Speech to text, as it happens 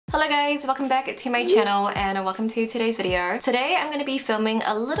Hello guys, welcome back to my channel and welcome to today's video. Today I'm going to be filming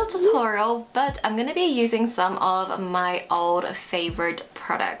a little tutorial, but I'm going to be using some of my old favorite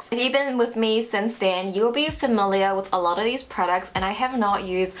products. If you've been with me since then, you'll be familiar with a lot of these products, and I have not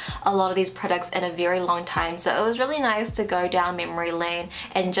used a lot of these products in a very long time, so it was really nice to go down memory lane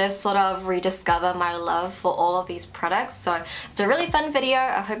and just sort of rediscover my love for all of these products. So it's a really fun video.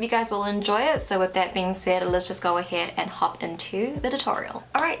 I hope you guys will enjoy it. So with that being said, let's just go ahead and hop into the tutorial.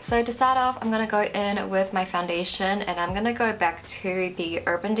 Alright, so to start off, I'm going to go in with my foundation, and I'm going to go back to the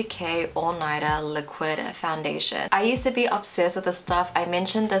Urban Decay All Nighter Liquid Foundation. I used to be obsessed with this stuff. I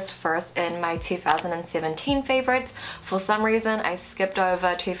mentioned this first in my 2017 favorites. For some reason, I skipped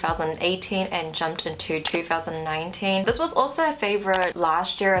over 2018 and jumped into 2019. This was also a favorite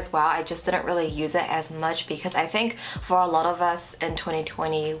last year as well. I just didn't really use it as much because I think for a lot of us in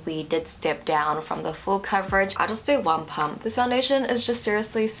 2020, we did step down from the full coverage. I'll just do one pump. This foundation is just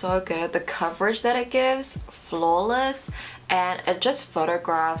seriously so good. The coverage that it gives, flawless, and it just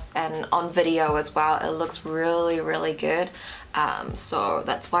photographs, and on video as well, it looks really good. So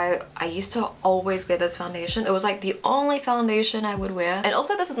that's why I used to always wear this foundation. It was like the only foundation I would wear. And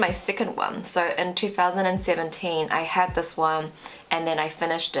also this is my second one. So in 2017 I had this one, and then I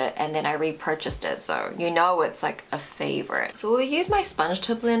finished it, and then I repurchased it, so you know it's like a favorite. So we'll use my sponge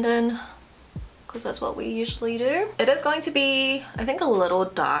to blend in, because that's what we usually do. It is going to be, I think, a little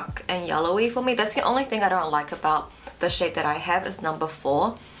dark and yellowy for me. That's the only thing I don't like about the shade that I have is number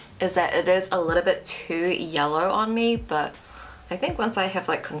 4, is that it is a little bit too yellow on me, but I think once I have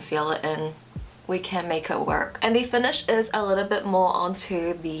like concealer in, we can make it work. And the finish is a little bit more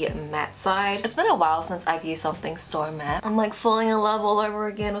onto the matte side. It's been a while since I've used something so matte. I'm like falling in love all over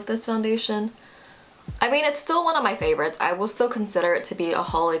again with this foundation. I mean, it's still one of my favorites. I will still consider it to be a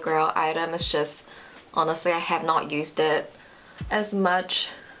holy grail item. It's just, honestly, I have not used it as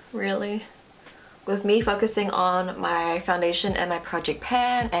much, really. With me focusing on my foundation and my project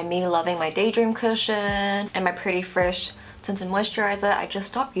pan, and me loving my daydream cushion and my pretty fresh tinted moisturizer, I just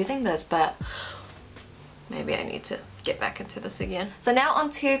stopped using this, but maybe I need to get back into this again. So now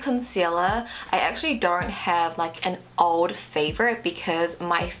onto concealer. I actually don't have like an old favorite because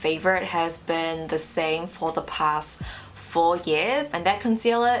my favorite has been the same for the past 4 years, and that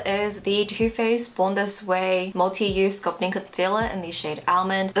concealer is the Too Faced Born This Way Multi-Use Sculpting Concealer in the shade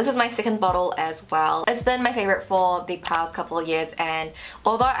Almond. This is my second bottle as well. It's been my favorite for the past couple of years, and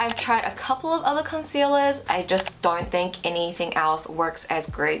although I've tried a couple of other concealers, I just don't think anything else works as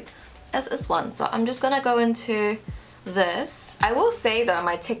great as this one. So I'm just gonna go into this. I will say though,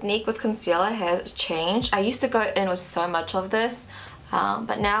 my technique with concealer has changed. I used to go in with so much of this,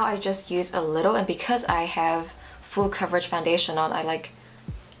 but now I just use a little, and because I have full coverage foundation on, I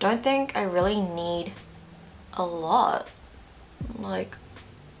don't think I really need a lot. Like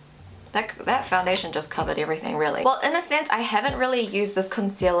that foundation just covered everything, really. Well, in a sense, I haven't really used this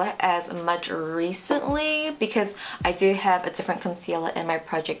concealer as much recently because I do have a different concealer in my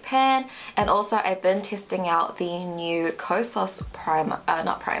project pan, and also I've been testing out the new Kosas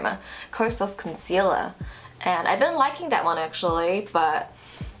Kosas concealer, and I've been liking that one actually, but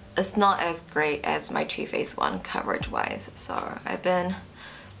it's not as great as my Too Faced one coverage wise. So I've been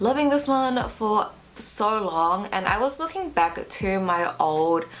loving this one for so long, and I was looking back to my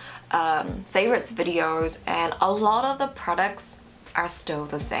old favorites videos, and a lot of the products are still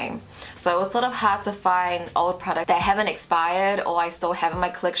the same. So it was sort of hard to find old products that haven't expired or I still have in my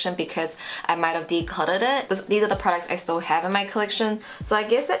collection because I might have decluttered it. These are the products I still have in my collection. So I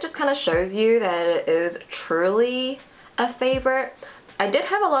guess that just kind of shows you that it is truly a favorite. I did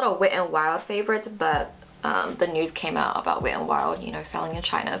have a lot of Wet n Wild favorites, but the news came out about Wet n Wild, you know, selling in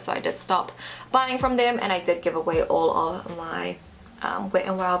China, so I did stop buying from them, and I did give away all of my Wet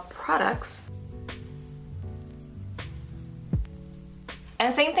n Wild products.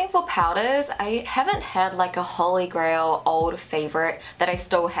 And same thing for powders. I haven't had like a holy grail old favorite that I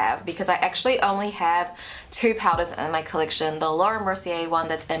still have, because I actually only have 2 powders in my collection. The Laura Mercier one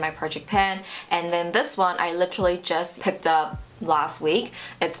that's in my project pan, and then this one I literally just picked up last week.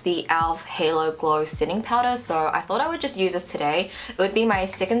 It's the e.l.f. Halo Glow Setting Powder, so I thought I would just use this today. It would be my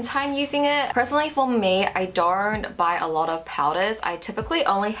second time using it. Personally for me, I don't buy a lot of powders. I typically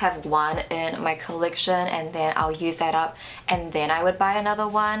only have one in my collection, and then I'll use that up, and then I would buy another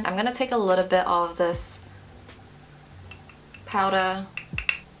one. I'm gonna take a little bit of this powder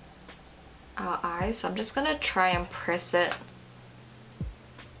our eyes, so I'm just gonna try and press it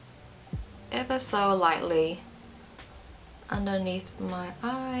ever so lightly underneath my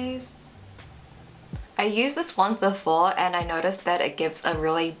eyes. I used this once before and I noticed that it gives a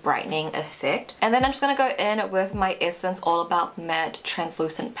really brightening effect. And then I'm just gonna go in with my Essence All About Matte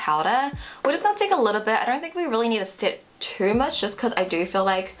Translucent Powder. We're just gonna take a little bit. I don't think we really need to set too much just because I do feel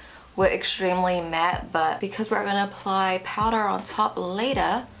like we're extremely matte, but because we're gonna apply powder on top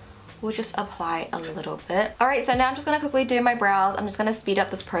later, we'll just apply a little bit. Alright, so now I'm just gonna quickly do my brows. I'm just gonna speed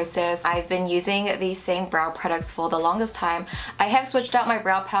up this process. I've been using these same brow products for the longest time. I have switched out my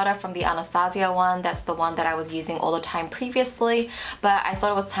brow powder from the Anastasia one. That's the one that I was using all the time previously, but I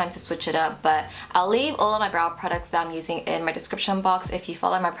thought it was time to switch it up. But I'll leave all of my brow products that I'm using in my description box. If you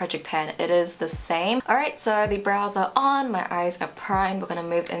follow my project pan, it is the same. Alright, so the brows are on, my eyes are primed. We're gonna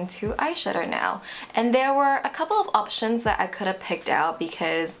move into eyeshadow now. And there were a couple of options that I could have picked out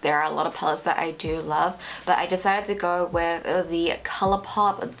because there are a lot of palettes that I do love, but I decided to go with the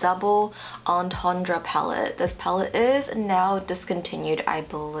ColourPop Double Entendre palette. This palette is now discontinued, I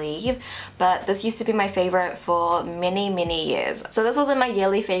believe, but this used to be my favorite for many years. So this was in my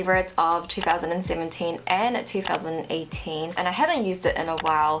yearly favorites of 2017 and 2018, and I haven't used it in a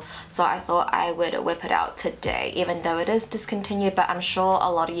while, so I thought I would whip it out today, even though it is discontinued. But I'm sure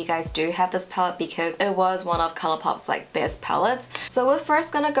a lot of you guys do have this palette because it was one of ColourPop's like best palettes. So we're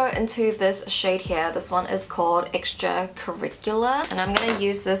first gonna go into this shade here. This one is called Extracurricular, and I'm gonna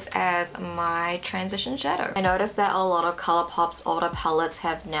use this as my transition shadow. I noticed that a lot of ColourPop's older palettes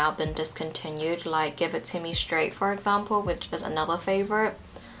have now been discontinued, like Give It To Me Straight, for example, which is another favorite.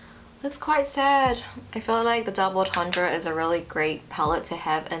 It's quite sad. I feel like the Double Entendre is a really great palette to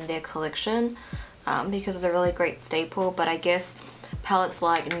have in their collection because it's a really great staple, but I guess palettes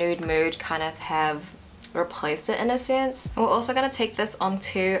like Nude Mood kind of have replaced it in a sense. And we're also going to take this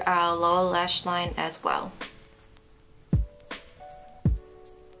onto our lower lash line as well.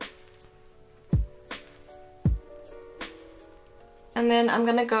 And then I'm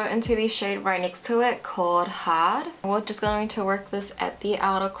going to go into the shade right next to it called Hard. We're just going to work this at the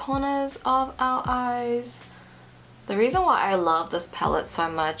outer corners of our eyes. The reason why I love this palette so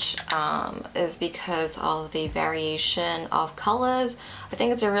much is because of the variation of colors. I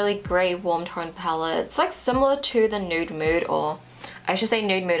think it's a really great warm tone palette. It's like similar to the Nude Mood, or I should say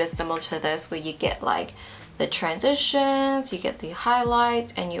Nude Mood is similar to this, where you get like the transitions, you get the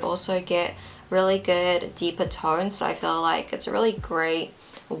highlights, and you also get really good deeper tones. So I feel like it's a really great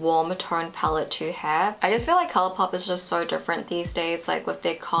warm tone palette to have. I just feel like ColourPop is just so different these days, like with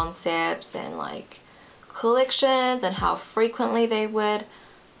their concepts and like collections and how frequently they would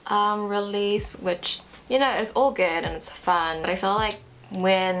release, which, you know, is all good and it's fun, but I feel like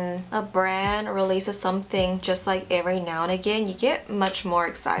when a brand releases something just like every now and again, you get much more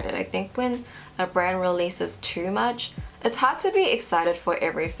excited. I think when a brand releases too much, it's hard to be excited for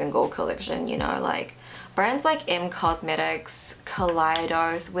every single collection, you know, like brands like M Cosmetics,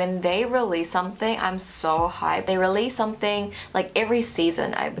 Kaleidos, when they release something, I'm so hyped. They release something like every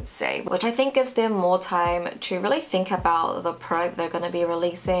season, I would say, which I think gives them more time to really think about the product they're going to be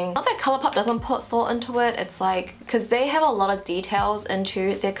releasing. Not that ColourPop doesn't put thought into it, it's like, because they have a lot of details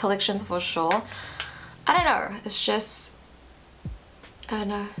into their collections for sure. I don't know, it's just, I don't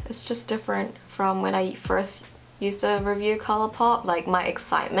know, it's just different from when I first used to review ColourPop, like my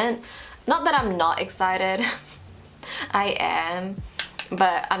excitement. Not that I'm not excited, I am,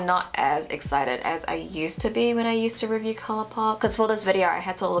 but I'm not as excited as I used to be when I used to review ColourPop. Because for this video I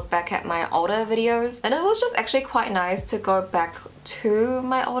had to look back at my older videos, and it was just actually quite nice to go back to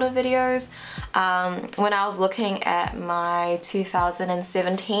my older videos when I was looking at my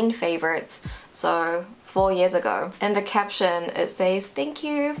 2017 favorites, so 4 years ago. In the caption it says, "Thank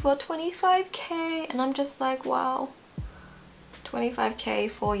you for 25k," and I'm just like, wow. 25k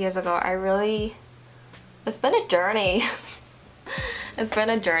 4 years ago. It's been a journey. It's been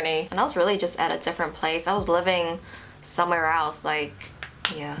a journey, and I was really just at a different place. I was living somewhere else. Like,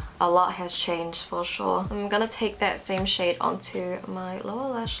 yeah, a lot has changed for sure. I'm gonna take that same shade onto my lower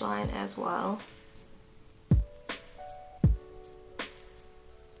lash line as well.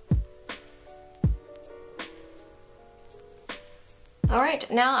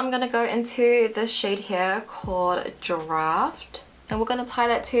 Alright, now I'm going to go into this shade here called Draft, and we're going to apply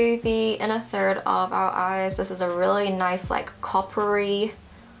that to the inner third of our eyes. This is a really nice like coppery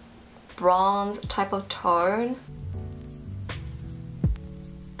bronze type of tone.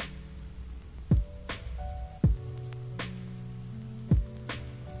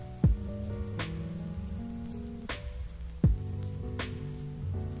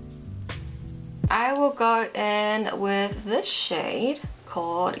 I will go in with this shade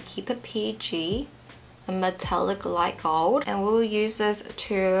called Keep It PG, a metallic light gold, and we'll use this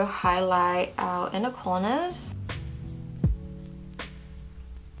to highlight our inner corners.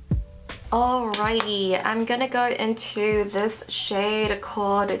 Alrighty, I'm gonna go into this shade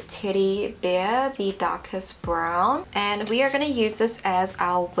called Teddy Bear, the darkest brown. And we are gonna use this as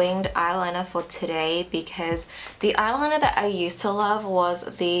our winged eyeliner for today because the eyeliner that I used to love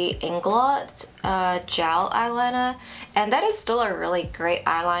was the Inglot gel eyeliner. And that is still a really great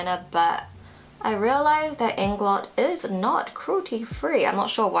eyeliner, but I realized that Inglot is not cruelty free. I'm not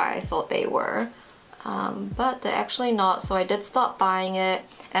sure why I thought they were. But they're actually not, so I did stop buying it,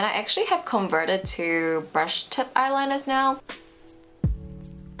 and I actually have converted to brush tip eyeliners now.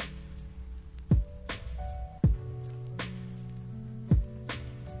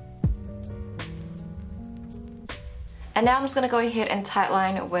 And now I'm just going to go ahead and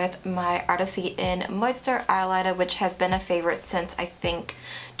tightline with my ardency in modster eyeliner, which has been a favorite since I think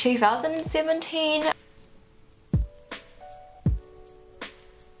 2017.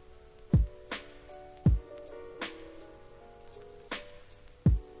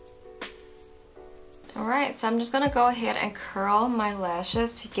 Alright, so I'm just going to go ahead and curl my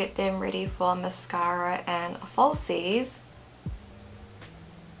lashes to get them ready for mascara and falsies.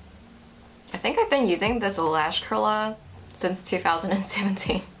 I think I've been using this lash curler since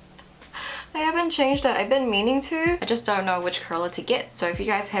 2017. I haven't changed it. I've been meaning to. I just don't know which curler to get. So if you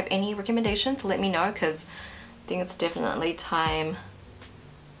guys have any recommendations, let me know because I think it's definitely time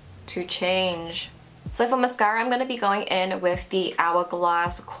to change. So for mascara, I'm going to be going in with the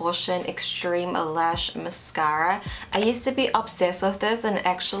Hourglass Caution Extreme Lash Mascara. I used to be obsessed with this, and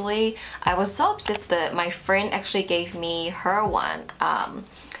actually I was so obsessed that my friend actually gave me her one.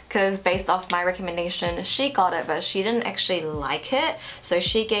 Because based off my recommendation, she got it, but she didn't actually like it. So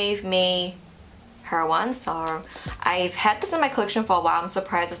she gave me her one. So I've had this in my collection for a while. I'm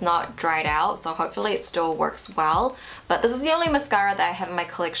surprised it's not dried out. So hopefully it still works well. But this is the only mascara that I have in my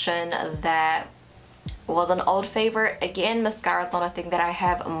collection that was an old favorite. Again, mascara is not a thing that I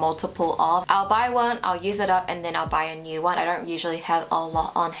have multiple of. I'll buy one, I'll use it up, and then I'll buy a new one. I don't usually have a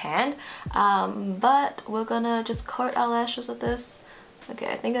lot on hand. But we're gonna just coat our lashes with this. Okay,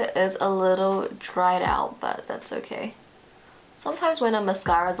 I think it is a little dried out, but that's okay. Sometimes when a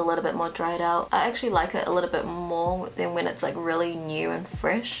mascara is a little bit more dried out, I actually like it a little bit more than when it's like really new and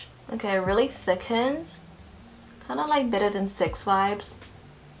fresh. Okay, it really thickens. Kind of like Better Than Sex vibes.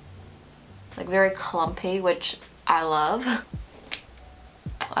 Like very clumpy, which I love.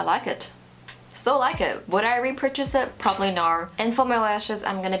 I like it. Still like it. Would I repurchase it? Probably no. And for my lashes,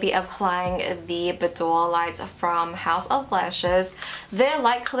 I'm going to be applying the Boudoir lights from House of Lashes. Their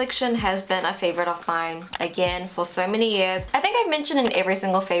light collection has been a favorite of mine, again, for so many years. I think I've mentioned in every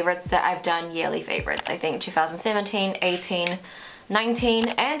single favorites that I've done yearly favorites. I think 2017, 18, 19,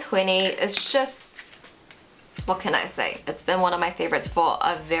 and 20. It's just, what can I say? It's been one of my favorites for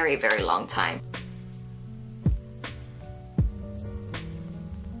a very, very long time.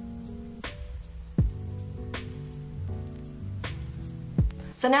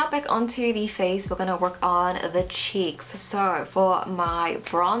 So now back onto the face, we're going to work on the cheeks. So for my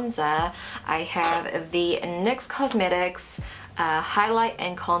bronzer, I have the NYX Cosmetics Highlight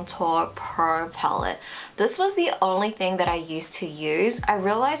and Contour Pro Palette. This was the only thing that I used to use. I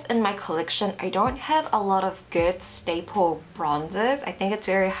realized in my collection I don't have a lot of good staple bronzers. I think it's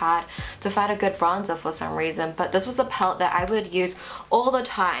very hard to find a good bronzer for some reason, but this was a palette that I would use all the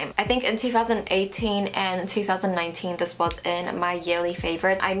time. I think in 2018 and 2019 this was in my yearly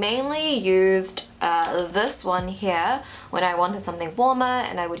favorite. I mainly used this one here when I wanted something warmer,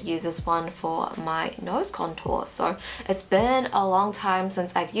 and I would use this one for my nose contour. So it's been a long time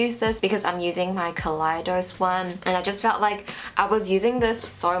since I've used this because I'm using my Kaleidos one, and I just felt like I was using this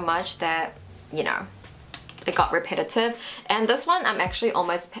so much that, you know, it got repetitive. And this one I'm actually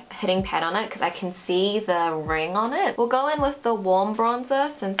almost hitting pat on it because I can see the ring on it. We'll go in with the warm bronzer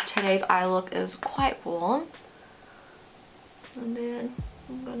since today's eye look is quite warm, and then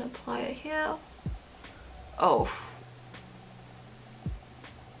I'm gonna apply it here. Oh,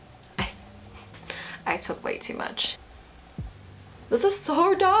 I took way too much. This is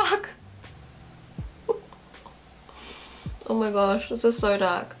so dark. Oh my gosh, this is so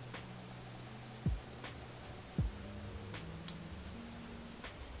dark.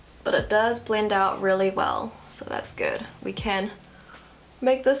 But it does blend out really well, so that's good. We can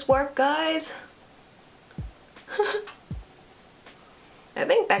make this work, guys. I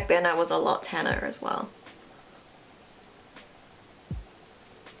think back then I was a lot tanner as well.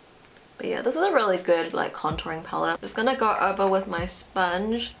 But yeah, this is a really good like contouring palette. I'm just gonna go over with my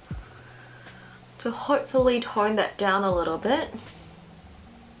sponge to hopefully tone that down a little bit.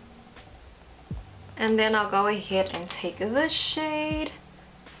 And then I'll go ahead and take this shade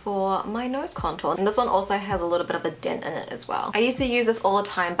for for my nose contour. And this one also has a little bit of a dent in it as well. I used to use this all the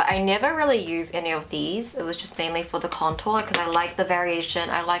time, but I never really use any of these. It was just mainly for the contour because I like the variation.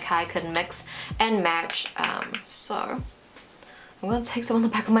 I like how I could mix and match. So I'm gonna take some on the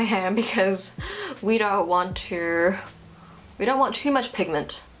back of my hand because we don't want too much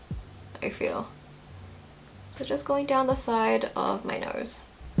pigment, I feel. So just going down the side of my nose.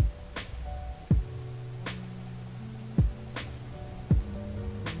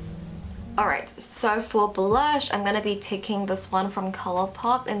 Alright, so for blush, I'm going to be taking this one from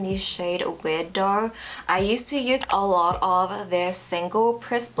ColourPop in the shade Weirdo. I used to use a lot of their single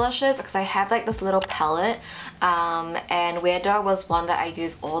press blushes because I have like this little palette, and Weirdo was one that I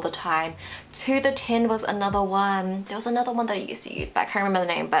use all the time. To the 10 was another one. There was another one that I used to use, but I can't remember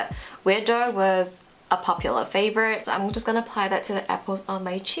the name, but Weirdo was a popular favorite. So I'm just going to apply that to the apples on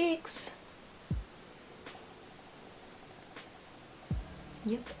my cheeks.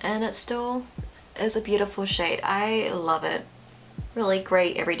 Yep, and it still is a beautiful shade. I love it. Really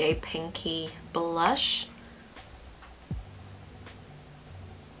great everyday pinky blush.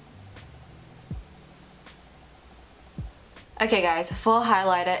 Okay guys, for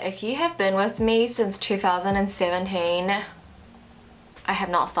highlighter, if you have been with me since 2017, I have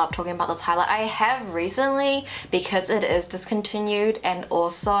not stopped talking about this highlight. I have recently, because it is discontinued, and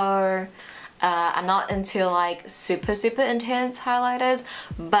also I'm not into like super intense highlighters,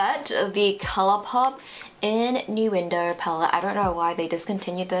 but the ColourPop in-nude-endo palette, I don't know why they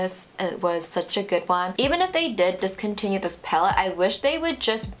discontinued this. It was such a good one. Even if they did discontinue this palette, I wish they would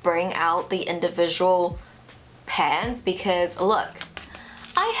just bring out the individual pans, because look,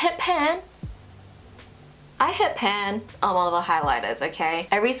 I hit pan on one of the highlighters, okay?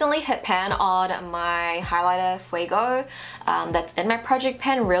 I recently hit pan on my highlighter Fuego that's in my project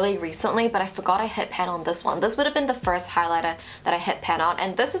pan really recently, but I forgot I hit pan on this one. This would have been the first highlighter that I hit pan on,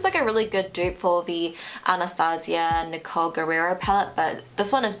 and this is like a really good dupe for the Anastasia Nicole Guerrero palette, but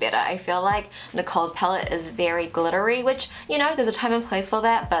this one is better. I feel like Nicole's palette is very glittery, which, you know, there's a time and place for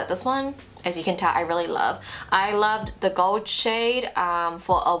that, but this one, as you can tell, I really love. I loved the gold shade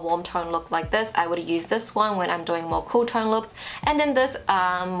for a warm tone look like this. I would use this one when I'm doing more cool tone looks, and then this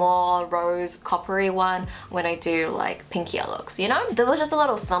more rose coppery one when I do like pinkier looks, you know? There was just a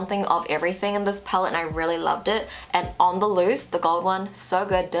little something of everything in this palette and I really loved it. And on the loose, the gold one, so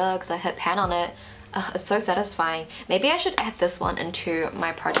good, duh, because I hit pan on it. It's so satisfying. Maybe I should add this one into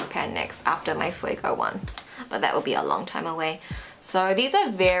my project pan next after my Fuego one, but that will be a long time away. So these are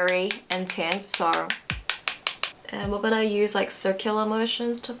very intense, and we're gonna use like circular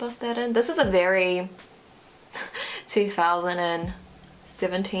motions to buff that in. This is a very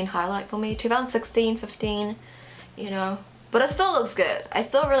 2017 highlight for me, 2016, 15, you know, but it still looks good. I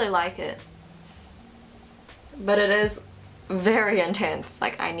still really like it, but it is very intense.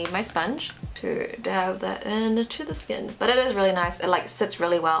 Like, I need my sponge to dab that into the skin, but it is really nice. It like sits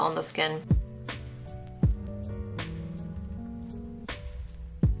really well on the skin.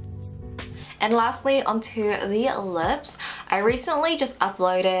 And lastly, onto the lips. I recently just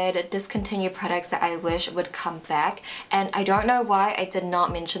uploaded discontinued products that I wish would come back, and I don't know why I did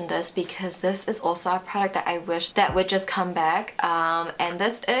not mention this, because this is also a product that I wish that would just come back. And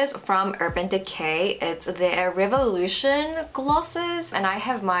this is from Urban Decay. It's their Revolution glosses, and I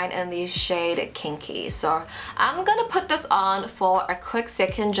have mine in the shade Kinky. So I'm gonna put this on for a quick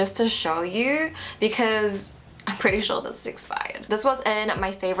second just to show you, because I'm pretty sure this is expired. This was in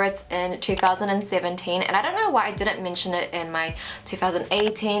my favorites in 2017, and I don't know why I didn't mention it in my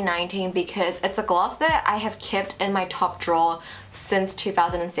 2018, 19, because it's a gloss that I have kept in my top drawer since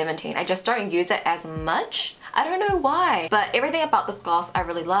 2017. I just don't use it as much. I don't know why, but everything about this gloss I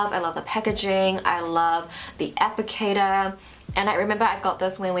really love. I love the packaging, I love the applicator. And I remember I got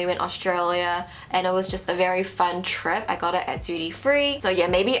this when we went Australia, and it was just a very fun trip. I got it at duty free. So yeah,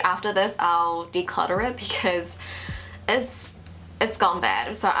 maybe after this I'll declutter it because it's gone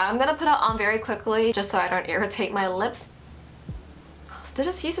bad. So I'm gonna put it on very quickly just so I don't irritate my lips. Did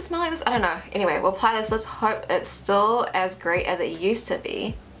it used to smell like this? I don't know. Anyway, we'll apply this. Let's hope it's still as great as it used to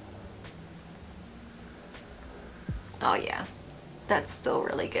be. Oh yeah, that's still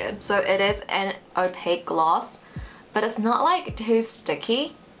really good. So it is an opaque gloss, but it's not like too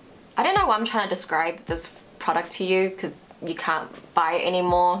sticky. I don't know why I'm trying to describe this product to you, because you can't buy it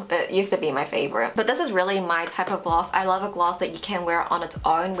anymore. It used to be my favorite, but this is really my type of gloss. I love a gloss that you can wear on its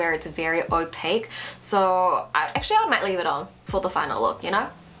own, where it's very opaque. So I might leave it on for the final look, you know?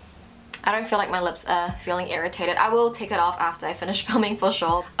 I don't feel like my lips are feeling irritated. I will take it off after I finish filming for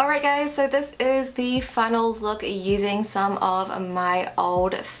sure. Alright guys, so this is the final look using some of my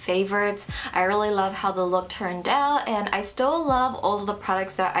old favorites. I really love how the look turned out, and I still love all of the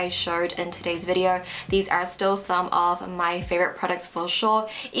products that I showed in today's video. These are still some of my favorite products for sure,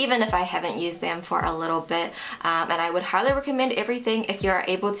 even if I haven't used them for a little bit. And I would highly recommend everything if you're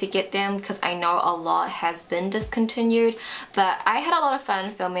able to get them, because I know a lot has been discontinued. But I had a lot of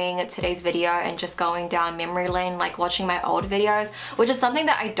fun filming today's video and just going down memory lane, like watching my old videos, which is something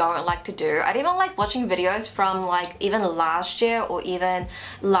that I don't like to do. I don't even like watching videos from like even last year or even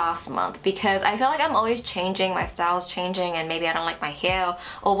last month, because I feel like I'm always changing, my style's changing, and maybe I don't like my hair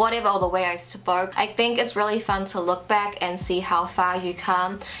or whatever, or the way I spoke. I think it's really fun to look back and see how far you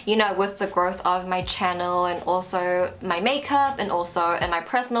come, you know, with the growth of my channel and also my makeup and also in my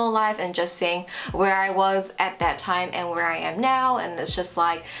personal life, and just seeing where I was at that time and where I am now. And it's just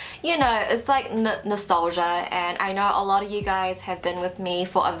like, you know, it's like nostalgia, and I know a lot of you guys have been with me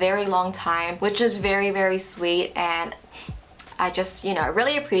for a very long time, which is very, very sweet, and I just, you know,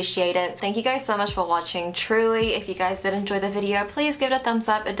 really appreciate it. Thank you guys so much for watching. Truly, if you guys did enjoy the video, please give it a thumbs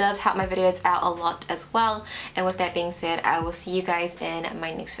up. It does help my videos out a lot as well. And with that being said, I will see you guys in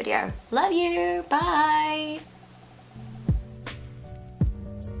my next video. Love you. Bye.